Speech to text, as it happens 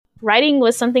writing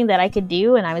was something that I could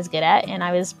do and I was good at, and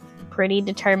I was pretty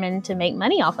determined to make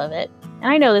money off of it.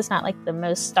 And I know that's not like the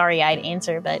most starry-eyed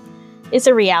answer, but it's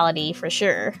a reality for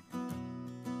sure.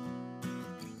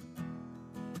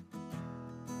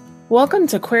 Welcome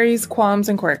to Queries, Qualms,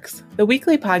 and Quirks, the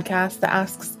weekly podcast that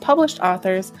asks published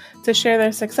authors to share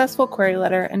their successful query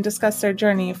letter and discuss their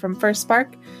journey from first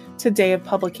spark to day of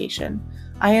publication.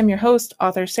 I am your host,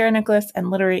 author Sarah Nicholas, and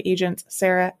literary agent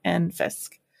Sarah N.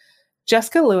 Fisk.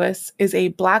 Jessica Lewis is a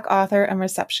Black author and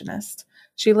receptionist.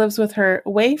 She lives with her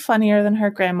way funnier than her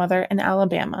grandmother in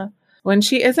Alabama. When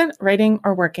she isn't writing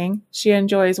or working, she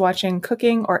enjoys watching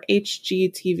cooking or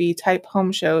HGTV type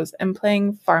home shows and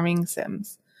playing farming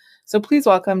sims. So please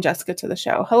welcome Jessica to the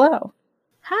show. Hello.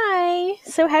 Hi.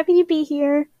 So happy to be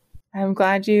here. I'm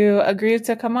glad you agreed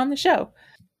to come on the show.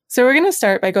 So we're going to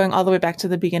start by going all the way back to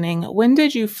the beginning. When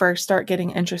did you first start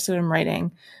getting interested in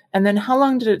writing? And then how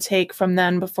long did it take from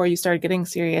then before you started getting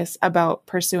serious about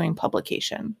pursuing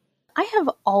publication? I have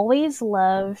always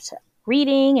loved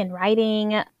reading and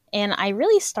writing, and I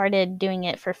really started doing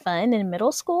it for fun in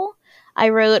middle school. I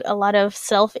wrote a lot of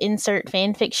self-insert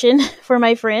fan fiction for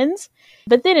my friends.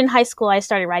 But then in high school, I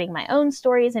started writing my own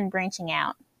stories and branching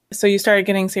out. So you started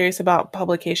getting serious about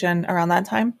publication around that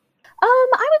time?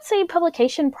 I would say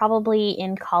publication probably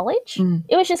in college.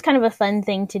 It was just kind of a fun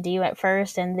thing to do at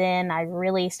first. And then I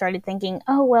really started thinking,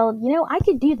 oh, well, I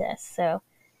could do this. So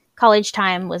college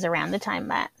time was around the time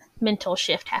that mental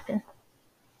shift happened.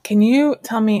 Can you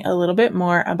tell me a little bit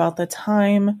more about the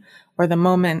time or the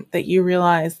moment that you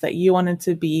realized that you wanted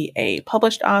to be a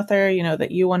published author,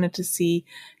 that you wanted to see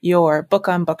your book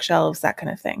on bookshelves, that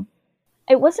kind of thing?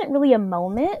 It wasn't really a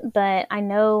moment, but I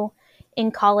know in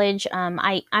college,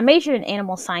 I majored in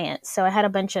animal science. So I had a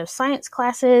bunch of science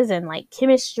classes and like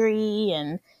chemistry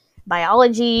and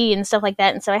biology and stuff like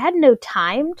that. And so I had no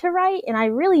time to write and I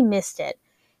really missed it.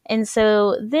 And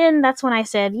so then that's when I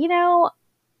said,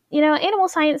 animal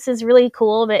science is really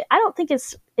cool, but I don't think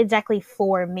it's exactly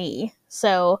for me.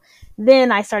 So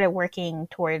then I started working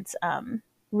towards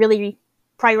really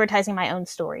prioritizing my own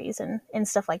stories and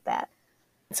stuff like that.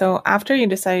 So after you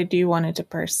decided you wanted to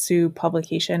pursue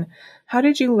publication, how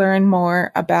did you learn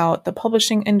more about the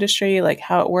publishing industry, like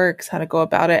how it works, how to go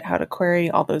about it, how to query,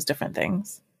 all those different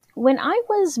things? When I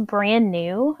was brand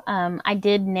new, I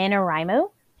did NaNoWriMo,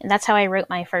 and that's how I wrote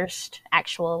my first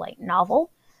actual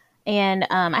novel. And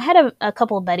I had a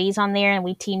couple of buddies on there, and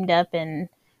we teamed up, and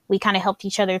we kind of helped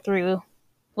each other through.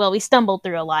 Well, we stumbled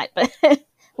through a lot, but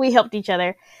we helped each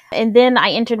other. And then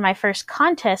I entered my first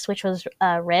contest, which was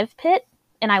RevPit.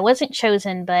 And I wasn't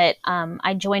chosen, but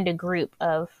I joined a group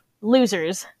of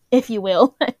losers, if you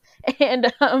will.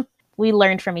 And we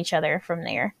learned from each other from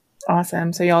there.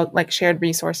 Awesome. So y'all shared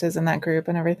resources in that group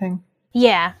and everything?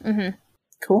 Yeah. Mm-hmm.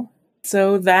 Cool.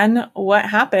 So then what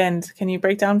happened? Can you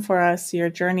break down for us your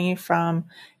journey from,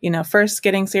 first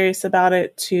getting serious about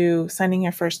it to signing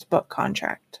your first book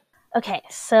contract? Okay.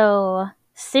 So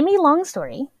semi-long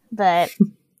story, but...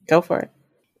 Go for it.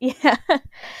 Yeah.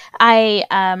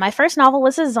 My first novel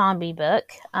was a zombie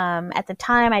book. At the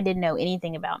time, I didn't know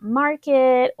anything about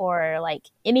market or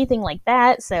anything like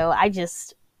that. So I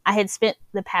had spent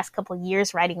the past couple of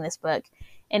years writing this book,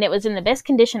 and it was in the best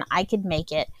condition I could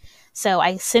make it. So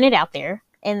I sent it out there,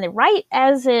 and right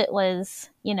as it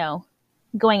was,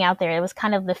 going out there, it was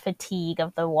kind of the fatigue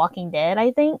of The Walking Dead,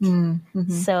 I think. Mm-hmm.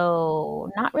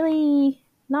 So not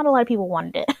a lot of people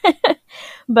wanted it.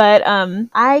 But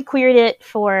I queried it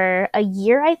for a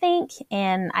year, I think,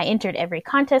 and I entered every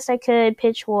contest I could,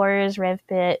 Pitch Wars,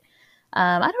 RevPit.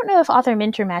 I don't know if Author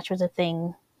Mentor Match was a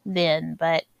thing then,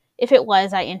 but if it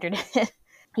was, I entered it.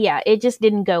 Yeah, it just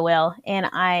didn't go well, and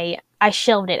I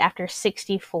shelved it after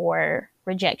 64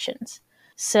 rejections.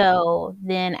 So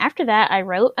then after that, I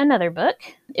wrote another book.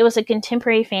 It was a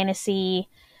contemporary fantasy,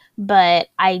 but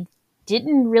I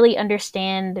didn't really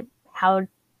understand how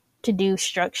to do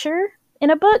structure in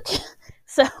a book.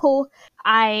 So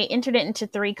I entered it into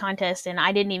 3 contests and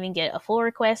I didn't even get a full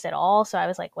request at all. So I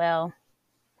was like, well,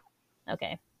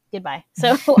 okay, goodbye.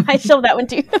 So I shelved that one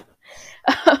too.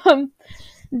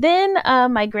 Then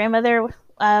my grandmother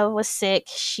was sick.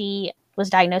 She was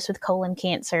diagnosed with colon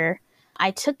cancer. I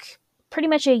took pretty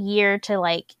much a year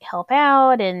to help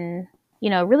out and,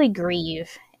 really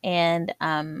grieve. And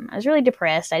I was really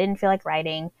depressed. I didn't feel like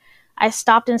writing. I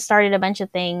stopped and started a bunch of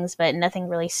things, but nothing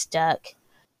really stuck.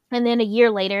 And then a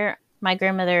year later, my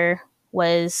grandmother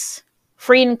was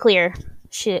free and clear.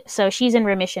 So she's in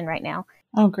remission right now.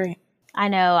 Oh, great. I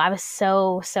know. I was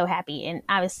so happy. And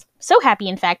I was so happy,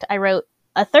 in fact, I wrote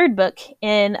a 3rd book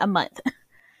in a month.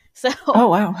 So. Oh,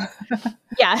 wow.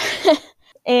 Yeah.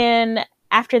 And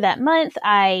After that month,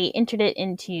 I entered it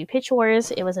into Pitch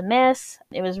Wars. It was a mess.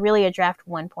 It was really a draft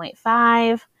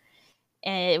 1.5,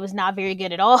 and it was not very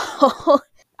good at all.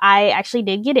 I actually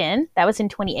did get in. That was in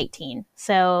 2018.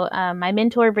 So my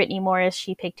mentor, Brittany Morris,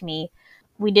 she picked me.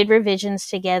 We did revisions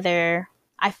together.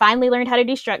 I finally learned how to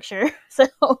do structure, so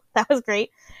that was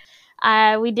great.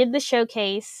 We did the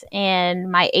showcase, and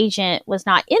my agent was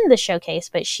not in the showcase,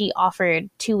 but she offered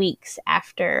 2 weeks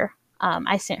after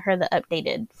I sent her the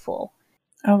updated full.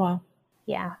 Oh, wow.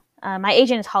 Yeah. My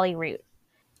agent is Holly Root.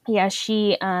 Yeah,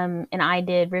 she and I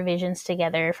did revisions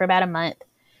together for about a month.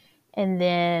 And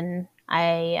then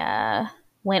I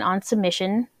went on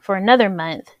submission for another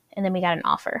month, and then we got an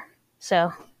offer.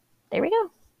 So there we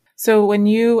go. So when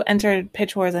you entered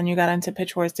Pitch Wars and you got into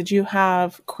Pitch Wars, did you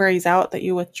have queries out that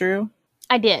you withdrew?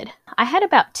 I did. I had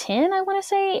about 10, I want to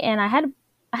say, and I had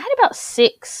about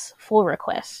 6 full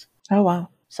requests. Oh, wow.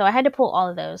 So I had to pull all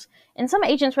of those. And some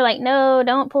agents were like, no,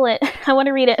 don't pull it. I want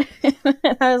to read it.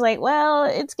 And I was like, well,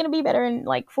 it's going to be better in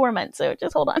like 4 months, so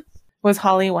just hold on. Was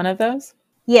Holly one of those?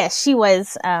 Yes, she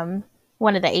was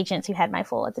one of the agents who had my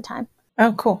full at the time.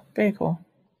 Oh, cool. Very cool.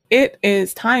 It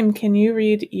is time. Can you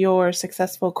read your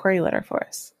successful query letter for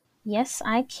us? Yes,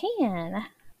 I can.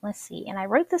 Let's see. And I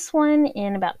wrote this one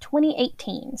in about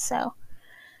 2018. So,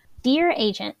 dear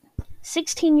agent,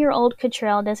 16-year-old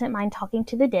Cottrell doesn't mind talking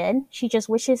to the dead. She just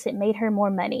wishes it made her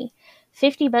more money.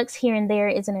 $50 here and there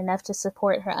isn't enough to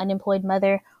support her unemployed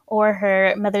mother or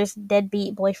her mother's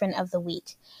deadbeat boyfriend of the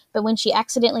week. But when she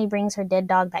accidentally brings her dead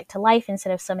dog back to life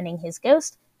instead of summoning his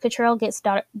ghost, Cottrell gets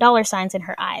dollar signs in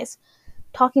her eyes.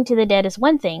 Talking to the dead is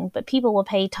one thing, but people will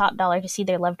pay top dollar to see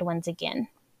their loved ones again.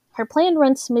 Her plan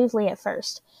runs smoothly at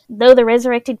first. Though the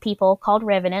resurrected people, called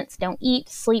revenants, don't eat,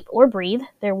 sleep, or breathe,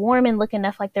 they're warm and look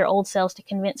enough like their old selves to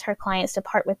convince her clients to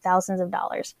part with thousands of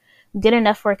dollars. Good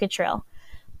enough for Cottrell.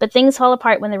 But things fall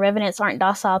apart when the revenants aren't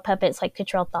docile puppets like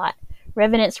Cottrell thought.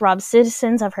 Revenants rob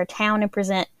citizens of her town and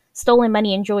present stolen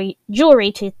money and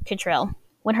jewelry to Cottrell.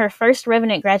 When her first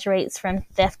revenant graduates from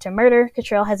theft to murder,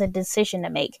 Cottrell has a decision to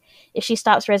make. If she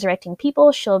stops resurrecting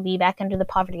people, she'll be back under the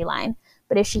poverty line.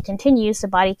 But if she continues, the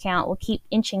body count will keep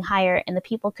inching higher, and the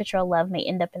people Cottrell love may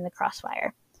end up in the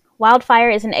crossfire.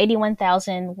 Wildfire is an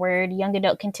 81,000-word young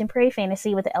adult contemporary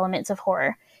fantasy with elements of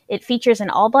horror. It features an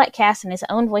all-black cast and its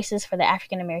own voices for the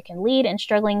African-American lead and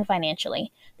struggling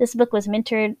financially. This book was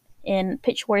mentored in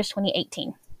Pitch Wars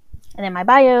 2018. And then my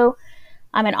bio,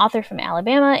 I'm an author from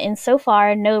Alabama, and so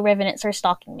far, no revenants are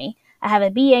stalking me. I have a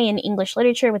BA in English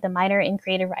literature with a minor in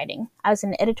creative writing. I was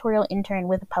an editorial intern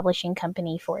with a publishing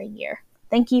company for a year.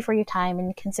 Thank you for your time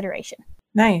and consideration.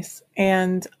 Nice.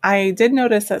 And I did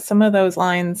notice that some of those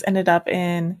lines ended up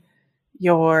in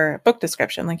your book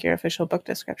description, like your official book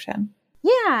description.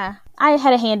 Yeah, I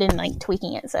had a hand in like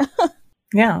tweaking it. So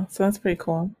yeah, so that's pretty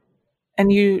cool.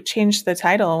 And you changed the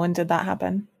title. When did that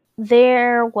happen?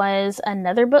 There was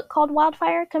another book called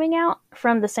Wildfire coming out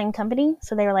from the same company.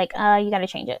 So they were like, you got to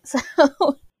change it. So,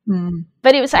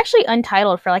 But it was actually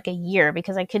untitled for like a year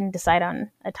because I couldn't decide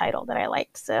on a title that I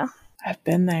liked. So I've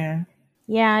been there.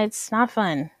 Yeah, it's not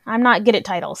fun. I'm not good at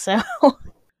titles, so.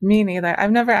 Me neither.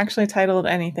 I've never actually titled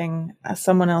anything.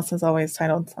 Someone else has always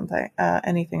titled something,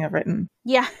 anything I've written.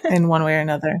 Yeah. In one way or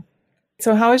another.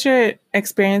 So how has your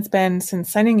experience been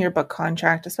since signing your book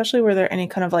contract? Especially, were there any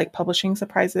kind of like publishing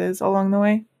surprises along the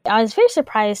way? I was very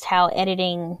surprised how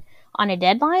editing on a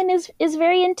deadline is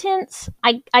very intense.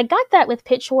 I got that with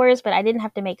Pitch Wars, but I didn't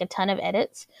have to make a ton of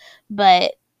edits.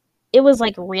 But it was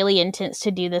like really intense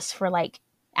to do this for like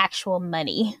actual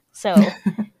money. So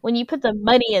when you put the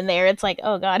money in there, it's like,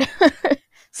 oh God.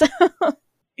 So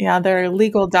yeah, there are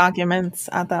legal documents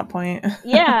at that point.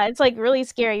 Yeah, it's like really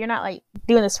scary. You're not like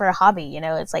doing this for a hobby, you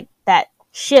know? It's like that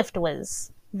shift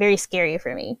was very scary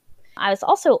for me. I was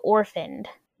also orphaned.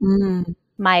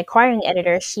 My acquiring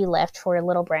editor, she left for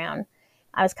Little Brown.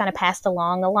 I was kind of passed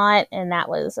along a lot, and that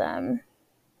was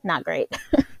not great.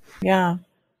 Yeah.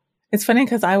 It's funny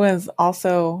because I was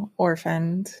also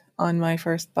orphaned on my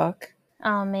first book.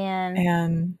 Oh, man.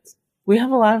 And we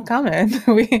have a lot in common.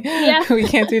 We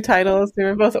can't do titles. We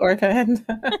were both orphaned.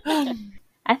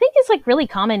 I think it's like really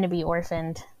common to be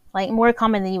orphaned, like more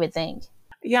common than you would think.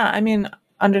 Yeah, I mean,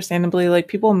 understandably, like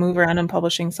people move around in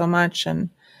publishing so much and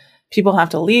people have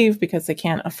to leave because they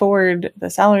can't afford the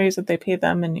salaries that they pay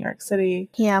them in New York City.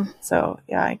 Yeah. So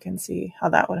yeah, I can see how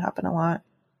that would happen a lot.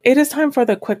 It is time for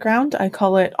the quick round. I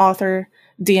call it author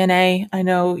DNA. I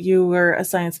know you were a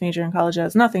science major in college. It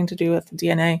has nothing to do with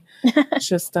DNA. It's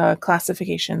just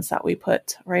classifications that we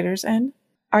put writers in.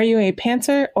 Are you a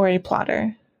pantser or a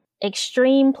plotter?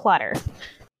 Extreme plotter.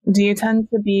 Do you tend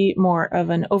to be more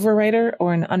of an overwriter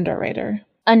or an underwriter?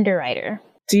 Underwriter.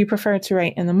 Do you prefer to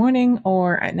write in the morning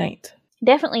or at night?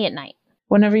 Definitely at night.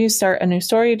 Whenever you start a new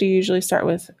story, do you usually start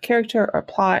with character or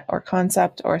plot or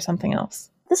concept or something else?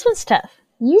 This one's tough.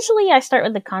 Usually I start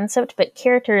with the concept, but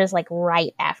character is like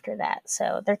right after that.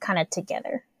 So they're kind of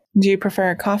together. Do you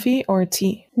prefer coffee or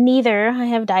tea? Neither. I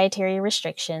have dietary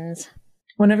restrictions.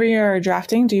 Whenever you're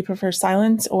drafting, do you prefer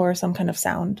silence or some kind of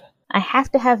sound? I have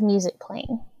to have music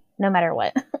playing, no matter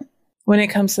what. When it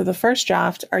comes to the first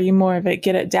draft, are you more of a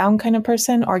get it down kind of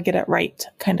person or get it right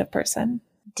kind of person?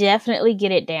 Definitely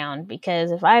get it down,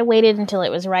 because if I waited until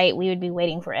it was right, we would be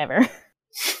waiting forever.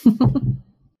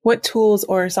 What tools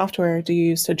or software do you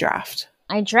use to draft?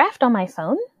 I draft on my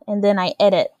phone, and then I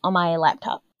edit on my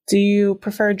laptop. Do you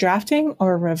prefer drafting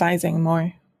or revising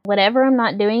more? Whatever I'm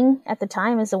not doing at the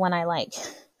time is the one I like.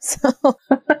 So,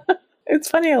 It's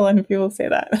funny a lot of people say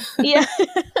that. yeah.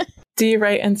 Do you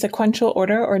write in sequential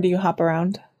order or do you hop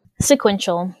around?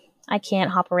 Sequential. I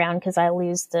can't hop around because I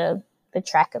lose the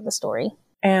track of the story.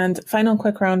 And final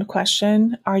quick round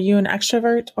question. Are you an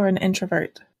extrovert or an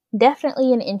introvert?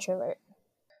 Definitely an introvert.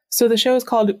 So the show is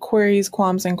called Queries,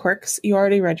 Qualms, and Quirks. You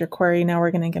already read your query. Now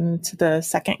we're going to get into the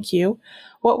second Q.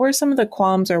 What were some of the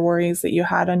qualms or worries that you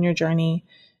had on your journey?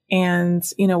 And,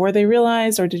 were they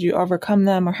realized or did you overcome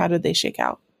them or how did they shake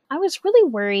out? I was really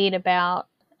worried about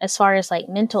as far as like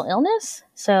mental illness.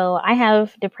 So I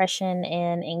have depression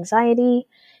and anxiety,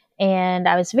 and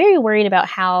I was very worried about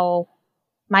how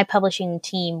my publishing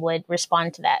team would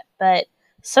respond to that. But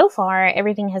so far,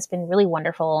 everything has been really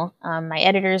wonderful. My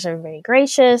editors are very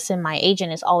gracious, and my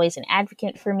agent is always an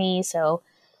advocate for me. So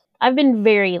I've been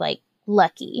very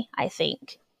lucky, I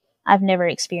think. I've never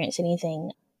experienced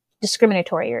anything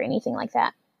discriminatory or anything like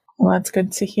that. Well, that's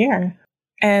good to hear.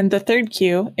 And the third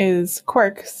Q is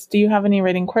quirks. Do you have any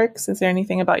writing quirks? Is there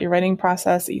anything about your writing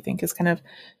process that you think is kind of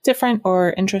different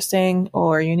or interesting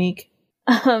or unique?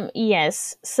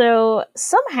 Yes. So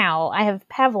somehow I have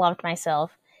Pavloved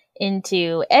myself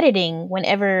into editing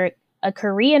whenever a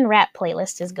Korean rap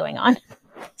playlist is going on.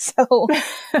 So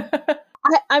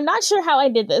I'm not sure how I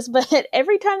did this, but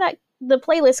every time that the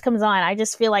playlist comes on, I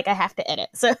just feel like I have to edit.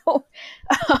 So,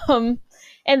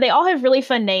 and they all have really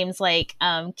fun names like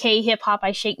K hip hop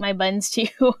I shake my buns to,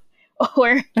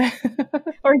 or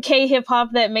K hip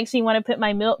hop that makes me want to put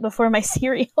my milk before my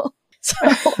cereal. So,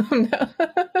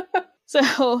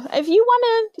 so if you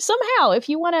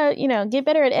want to get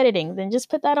better at editing, then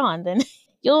just put that on. Then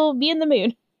you'll be in the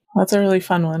mood. That's a really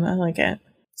fun one. I like it.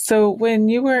 So when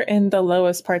you were in the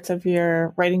lowest parts of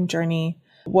your writing journey,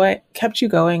 what kept you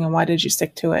going and why did you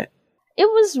stick to it? It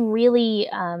was really,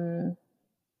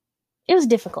 it was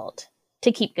difficult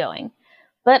to keep going.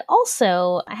 But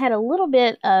also, I had a little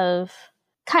bit of,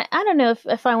 I don't know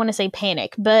if I want to say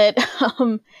panic, but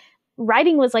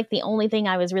writing was like the only thing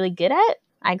I was really good at.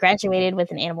 I graduated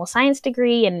with an animal science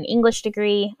degree and an English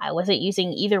degree. I wasn't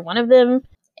using either one of them.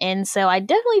 And so I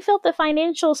definitely felt the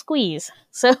financial squeeze.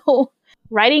 So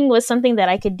writing was something that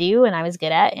I could do and I was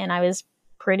good at, and I was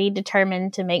pretty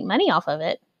determined to make money off of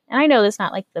it. And I know that's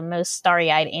not like the most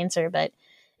starry-eyed answer, but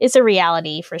it's a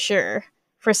reality for sure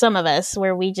for some of us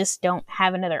where we just don't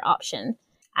have another option.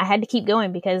 I had to keep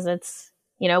going because that's,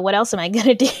 what else am I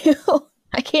going to do?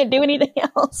 I can't do anything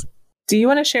else. Do you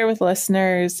want to share with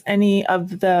listeners any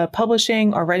of the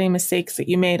publishing or writing mistakes that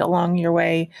you made along your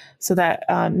way so that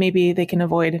maybe they can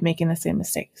avoid making the same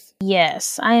mistakes?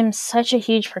 Yes, I am such a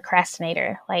huge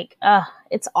procrastinator.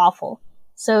 It's awful.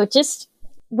 So just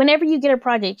whenever you get a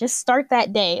project, just start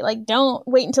that day. Don't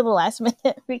wait until the last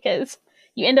minute because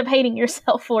you end up hating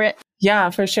yourself for it. Yeah,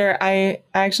 for sure. I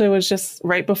actually was just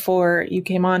right before you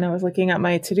came on, I was looking at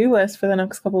my to-do list for the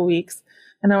next couple of weeks.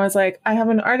 And I was like, I have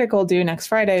an article due next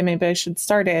Friday. Maybe I should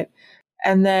start it.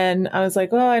 And then I was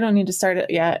like, well, I don't need to start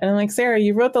it yet. And I'm like, Sarah,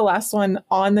 you wrote the last one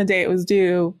on the day it was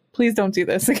due. Please don't do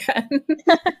this again.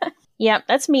 Yep,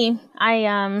 that's me.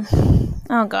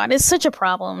 Oh God, it's such a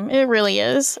problem. It really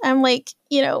is. I'm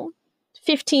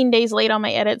 15 days late on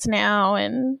my edits now.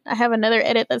 And I have another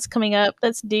edit that's coming up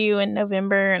that's due in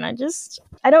November. And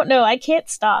I don't know. I can't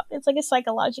stop. It's like a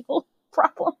psychological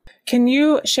problem. Can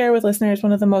you share with listeners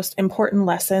one of the most important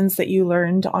lessons that you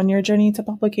learned on your journey to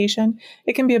publication?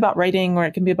 It can be about writing or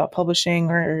it can be about publishing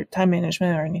or time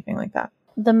management or anything like that.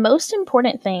 The most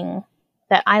important thing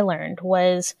that I learned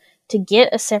was to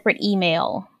get a separate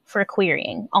email for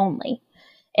querying only.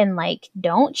 And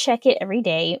don't check it every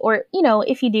day. Or,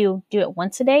 if you do it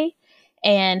once a day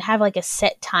and have a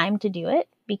set time to do it,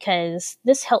 because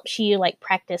this helps you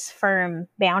practice firm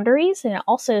boundaries, and it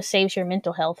also saves your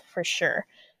mental health for sure.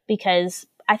 Because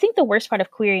I think the worst part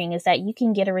of querying is that you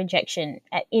can get a rejection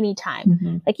at any time.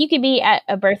 Mm-hmm. You could be at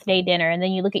a birthday dinner and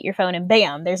then you look at your phone and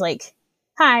bam, there's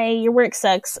hi, your work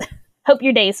sucks. Hope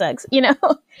your day sucks, you know?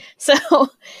 So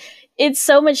it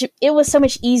was so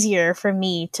much easier for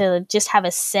me to just have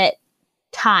a set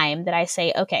time that I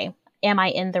say, okay, am I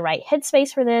in the right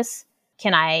headspace for this?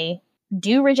 Can I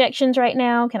do rejections right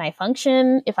now? Can I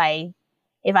function if I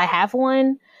have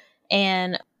one?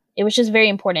 And it was just very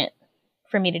important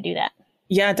for me to do that.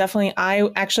 Yeah, definitely. I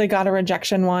actually got a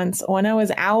rejection once when I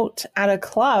was out at a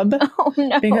club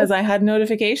because I had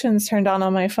notifications turned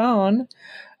on my phone.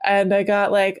 And I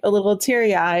got like a little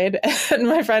teary-eyed, and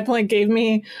my friend like gave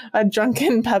me a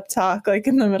drunken pep talk like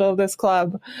in the middle of this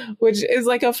club, which is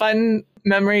like a fun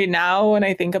memory now when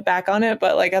I think back on it.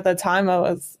 But like at the time,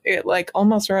 it like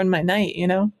almost ruined my night, you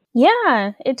know?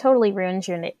 Yeah, it totally ruins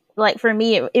your night. Like for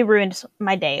me, it ruined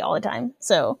my day all the time.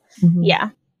 So yeah.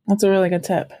 That's a really good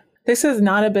tip. This is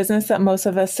not a business that most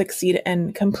of us succeed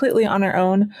in completely on our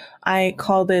own. I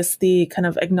call this the kind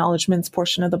of acknowledgements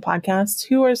portion of the podcast.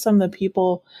 Who are some of the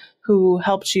people who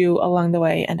helped you along the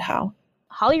way and how?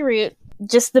 Holly Root,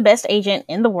 just the best agent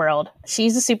in the world.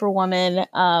 She's a superwoman.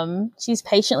 She's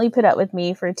patiently put up with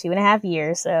me for 2.5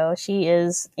 years, so she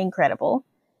is incredible.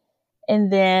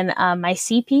 And then my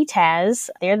CP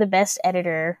Taz, they're the best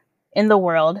editor in the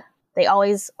world. They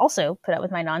always also put up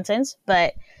with my nonsense,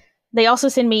 but they also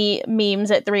send me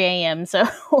memes at 3 a.m., so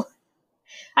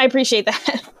I appreciate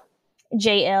that.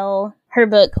 JL, her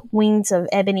book, Wings of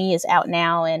Ebony, is out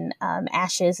now, and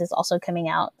Ashes is also coming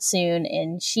out soon.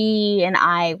 And she and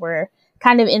I were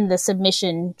kind of in the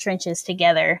submission trenches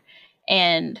together.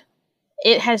 And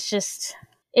it's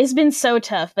been so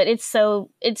tough, but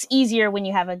it's easier when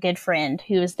you have a good friend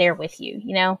who is there with you,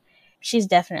 you know? She's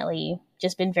definitely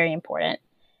just been very important.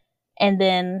 And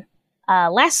then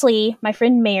lastly, my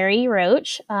friend Mary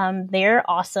Roach, they're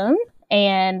awesome.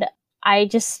 And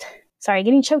sorry,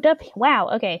 getting choked up. Wow.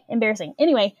 Okay. Embarrassing.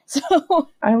 Anyway, so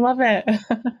I love it.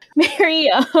 Mary,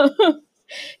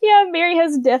 Mary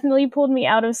has definitely pulled me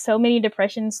out of so many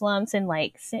depression slumps and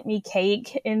like sent me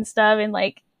cake and stuff. And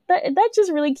like that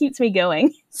just really keeps me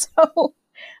going. So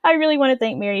I really want to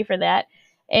thank Mary for that.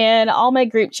 And all my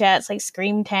group chats like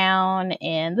Screamtown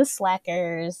and the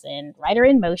Slackers and Writer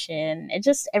in Motion.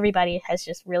 Everybody has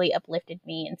just really uplifted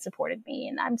me and supported me.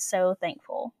 And I'm so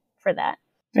thankful for that.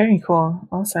 Very cool.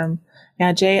 Awesome.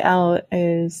 Yeah, JL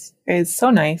is so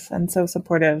nice and so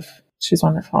supportive. She's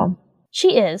wonderful.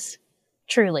 She is.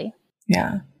 Truly.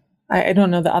 Yeah. I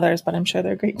don't know the others, but I'm sure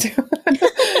they're great too.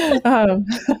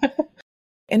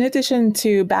 In addition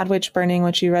to Bad Witch Burning,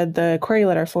 which you read the query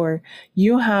letter for,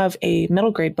 you have a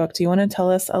middle grade book. Do you want to tell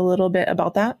us a little bit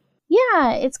about that?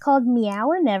 Yeah, it's called Meow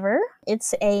or Never.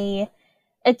 It's a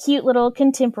cute little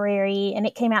contemporary, and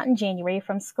it came out in January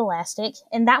from Scholastic.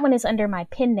 And that one is under my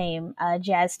pen name,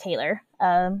 Jazz Taylor.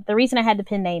 The reason I had the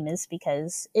pen name is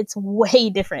because it's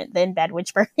way different than Bad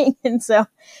Witch Burning. And so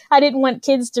I didn't want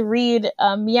kids to read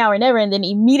Meow or Never and then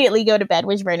immediately go to Bad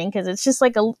Witch Burning because it's just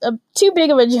like a too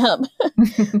big of a jump.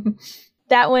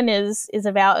 That one is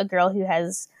about a girl who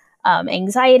has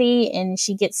anxiety, and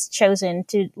she gets chosen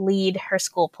to lead her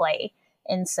school play.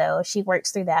 And so she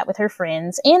works through that with her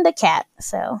friends and a cat.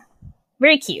 So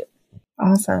very cute.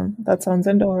 Awesome. That sounds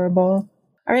adorable.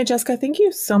 All right, Jessica, thank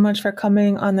you so much for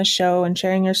coming on the show and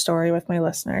sharing your story with my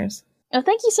listeners. Oh,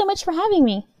 thank you so much for having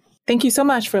me. Thank you so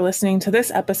much for listening to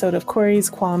this episode of Queries,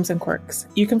 Qualms, and Quirks.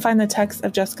 You can find the text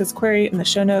of Jessica's query in the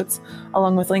show notes,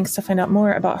 along with links to find out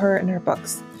more about her and her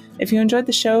books. If you enjoyed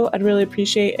the show, I'd really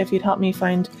appreciate if you'd help me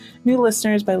find new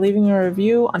listeners by leaving a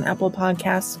review on Apple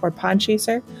Podcasts or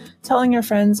Podchaser, telling your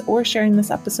friends, or sharing this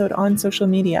episode on social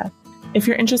media. If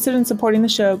you're interested in supporting the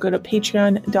show, go to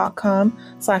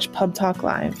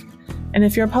patreon.com/pubtalklive. And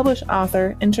if you're a published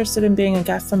author interested in being a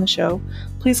guest on the show,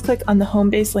 please click on the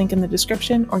home base link in the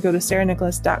description or go to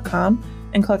sarahnicholas.com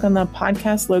and click on the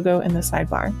podcast logo in the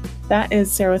sidebar. That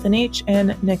is Sarah with an H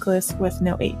and Nicholas with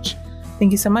no H.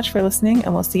 Thank you so much for listening,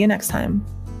 and we'll see you next time.